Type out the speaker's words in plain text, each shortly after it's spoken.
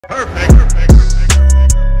Alright,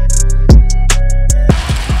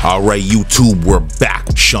 YouTube, we're back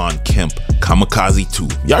with Sean Kemp, Kamikaze 2.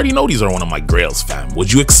 You already know these are one of my grails, fam.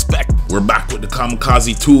 What'd you expect? We're back with the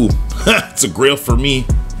Kamikaze 2. It's a grail for me.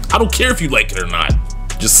 I don't care if you like it or not.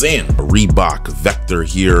 Just saying. A Reebok Vector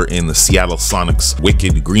here in the Seattle Sonics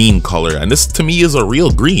wicked green color, and this to me is a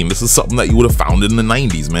real green. This is something that you would have found in the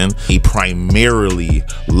 90s, man. A primarily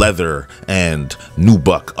leather and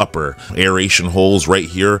nubuck upper, aeration holes right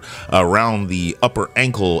here around the upper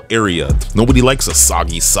ankle area. Nobody likes a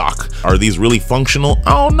soggy sock. Are these really functional?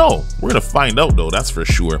 I don't know. We're gonna find out though, that's for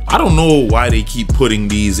sure. I don't know why they keep putting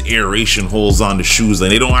these aeration holes on the shoes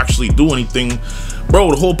and they don't actually do anything.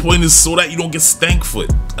 Bro, the whole point is so that you don't get stank foot.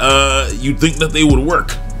 You'd think that they would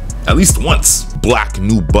work at least once. Black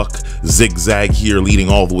nubuck zigzag here leading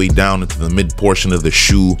all the way down into the mid portion of the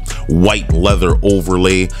shoe. White leather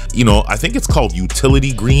overlay. You know, I think it's called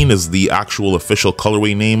utility green is the actual official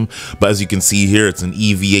colorway name, but as you can see here, it's an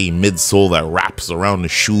EVA midsole that wraps around the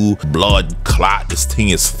shoe. Blood clot, this thing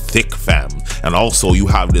is thick, fam. And also you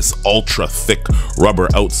have this ultra thick rubber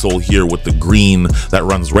outsole here with the green that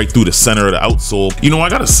runs right through the center of the outsole. You know, I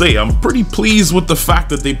gotta say, I'm pretty pleased with the fact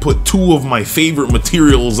that they put two of my favorite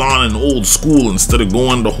materials on in old school instead of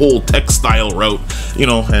going the whole textile route, you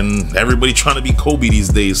know, and everybody trying to be Kobe these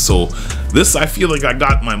days. So this, I feel like I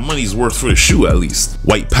got my money's worth for the shoe at least.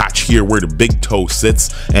 White patch here where the big toe sits,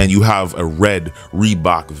 and you have a red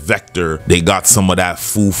Reebok Vector. They got some of that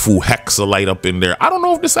foo-foo hexalite up in there. I don't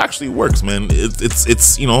know if this actually works, man.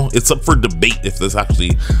 It's you know, it's up for debate if this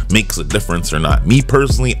actually makes a difference or not. Me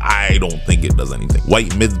personally, I don't think it does anything.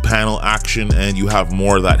 White mid-panel action, and you have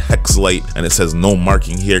more of that hexalite, and it says no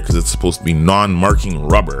marking here because it's supposed to be non-marking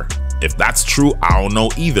rubber. If that's true, I don't know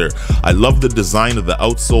either. I love the design of the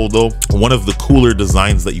outsole though. One of the cooler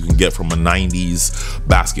designs that you can get from a 90s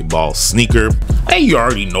basketball sneaker. Hey, you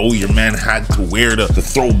already know your man had to wear the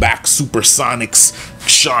throwback Supersonics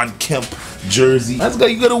Sean Kemp jersey. That's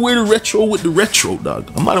got, you gotta wear the retro with the retro,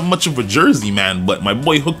 dog. I'm not much of a jersey man, but my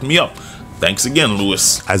boy hooked me up. Thanks again,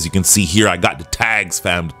 Lewis. As you can see here, I got the tags,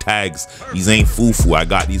 fam, the tags. These ain't foo-foo. I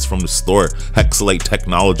got these from the store. Hexalite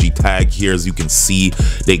technology tag here. As you can see,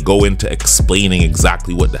 they go into explaining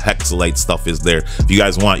exactly what the hexalite stuff is there. If you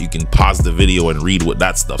guys want, you can pause the video and read what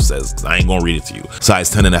that stuff says, because I ain't gonna read it to you. Size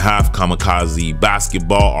 10.5, Kamikaze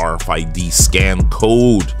basketball, RFID scan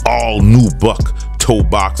code. All nubuck toe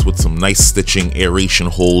box with some nice stitching, aeration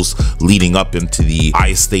holes leading up into the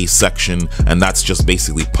eye stay section, and that's just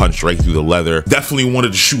basically punched right through the leather. Definitely one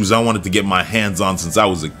of the shoes I wanted to get my hands on since I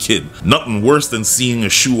was a kid. Nothing worse than seeing a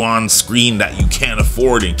shoe on screen that you can't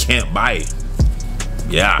afford and can't buy.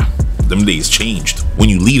 Yeah, them days changed. When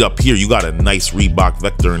you lead up here, you got a nice Reebok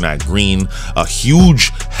Vector in that green, a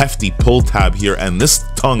huge hefty pull tab here, and this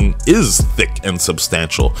tongue is thick and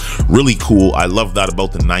substantial. Really cool. I love that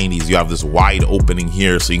about the 90s. You have this wide opening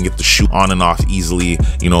here so you can get the shoe on and off easily,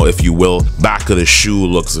 you know, if you will. Back of the shoe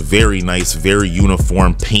looks very nice, very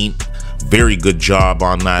uniform paint. Very good job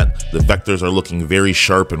on that. The vectors are looking very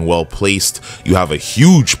sharp and well placed. You have a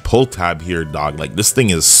huge pull tab here, dog. Like, this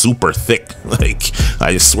thing is super thick. Like,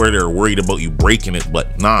 I swear they're worried about you breaking it,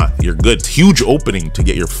 but nah, you're good. Huge opening to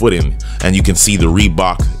get your foot in, and you can see the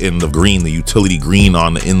Reebok in the green, the utility green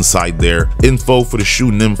on the inside there. Info for the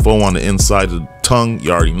shoe, Nympho on the inside of the tongue.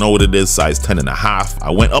 You already know what it is, size 10.5.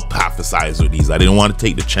 I went up half a size with these. I didn't want to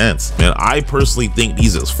take the chance. Man, I personally think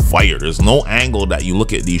these is fire. There's no angle that you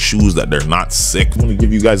look at these shoes that they're not sick. I'm gonna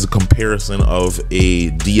give you guys a comparison of a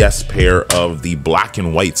DS pair of the black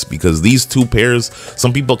and whites, because these two pairs,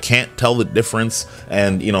 some people can't tell the difference,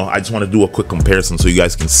 and you know, I just want to do a quick comparison so you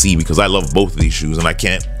guys can see, because I love both of these shoes and I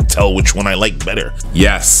can't tell which one I like better.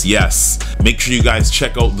 Yes, make sure you guys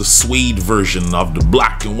check out the suede version of the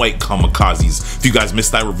black and white Kamikazes. If you guys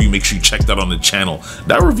missed that review, make sure you check that on the channel.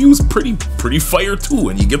 That review is pretty fire too,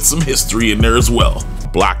 and you get some history in there as well.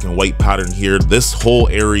 Black and white pattern here. This whole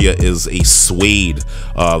area is a suede,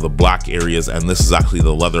 the black areas, and this is actually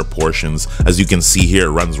the leather portions. As you can see here,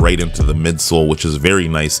 it runs right into the midsole, which is very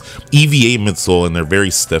nice. EVA midsole, and they're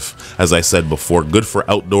very stiff, as I said before. Good for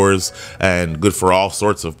outdoors and good for all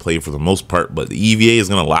sorts of play for the most part, but the EVA is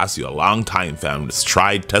gonna last you a long time, fam. It's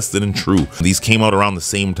tried, tested, and true. These came out around the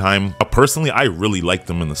same time. Personally, I really like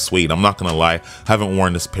them in the suede. I'm not gonna lie, haven't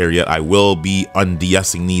worn this pair yet. I will be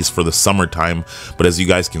undsing these for the summertime, but as you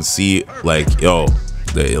guys can see, like, yo,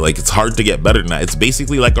 Like, it's hard to get better than that. It's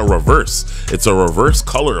basically like a reverse. It's a reverse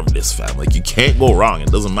color of this, fam. Like, you can't go wrong. It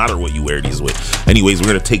doesn't matter what you wear these with. Anyways, we're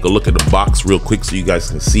gonna take a look at the box real quick so you guys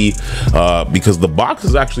can see, because the box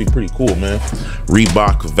is actually pretty cool, man.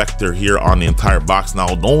 Reebok Vector here on the entire box. Now,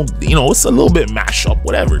 don't, you know, it's a little bit mashed up,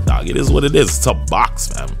 whatever, dog. It is what it is. It's a box,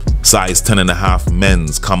 fam. Size 10.5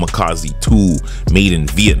 men's Kamikaze 2, made in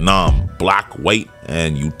Vietnam. Black, white,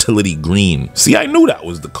 and utility green. See, I knew that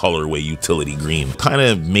was the colorway, utility green. Kind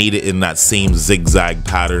of made it in that same zigzag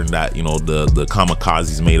pattern that, you know, the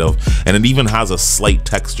Kamikaze is made of, and it even has a slight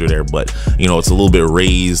texture there, but you know, it's a little bit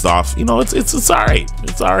raised off. You know, it's all right.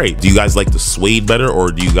 It's all right. Do you guys like the suede better,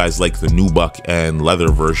 or do you guys like the nubuck and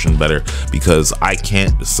leather version better? Because I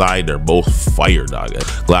can't decide. They're both fire, dog.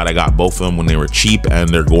 Glad I got both of them when they were cheap, and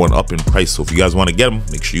they're going up in price. So if you guys want to get them,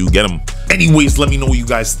 make sure you get them. Anyways, let me know what you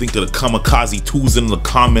guys think of the Kamikaze 2s in the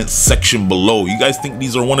comments section below. You guys think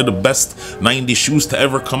these are one of the best 90s shoes to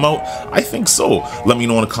ever come out? I think so. Let me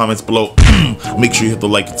know in the comments below. Make sure you hit the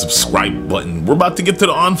like and subscribe button. We're about to get to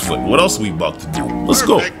the on foot. What else are we about to do? Let's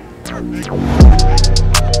go.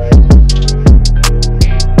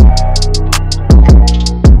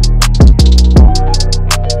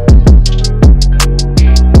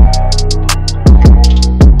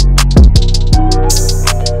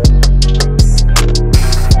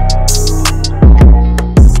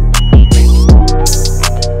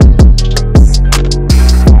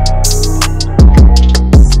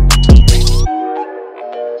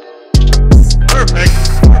 Perfect.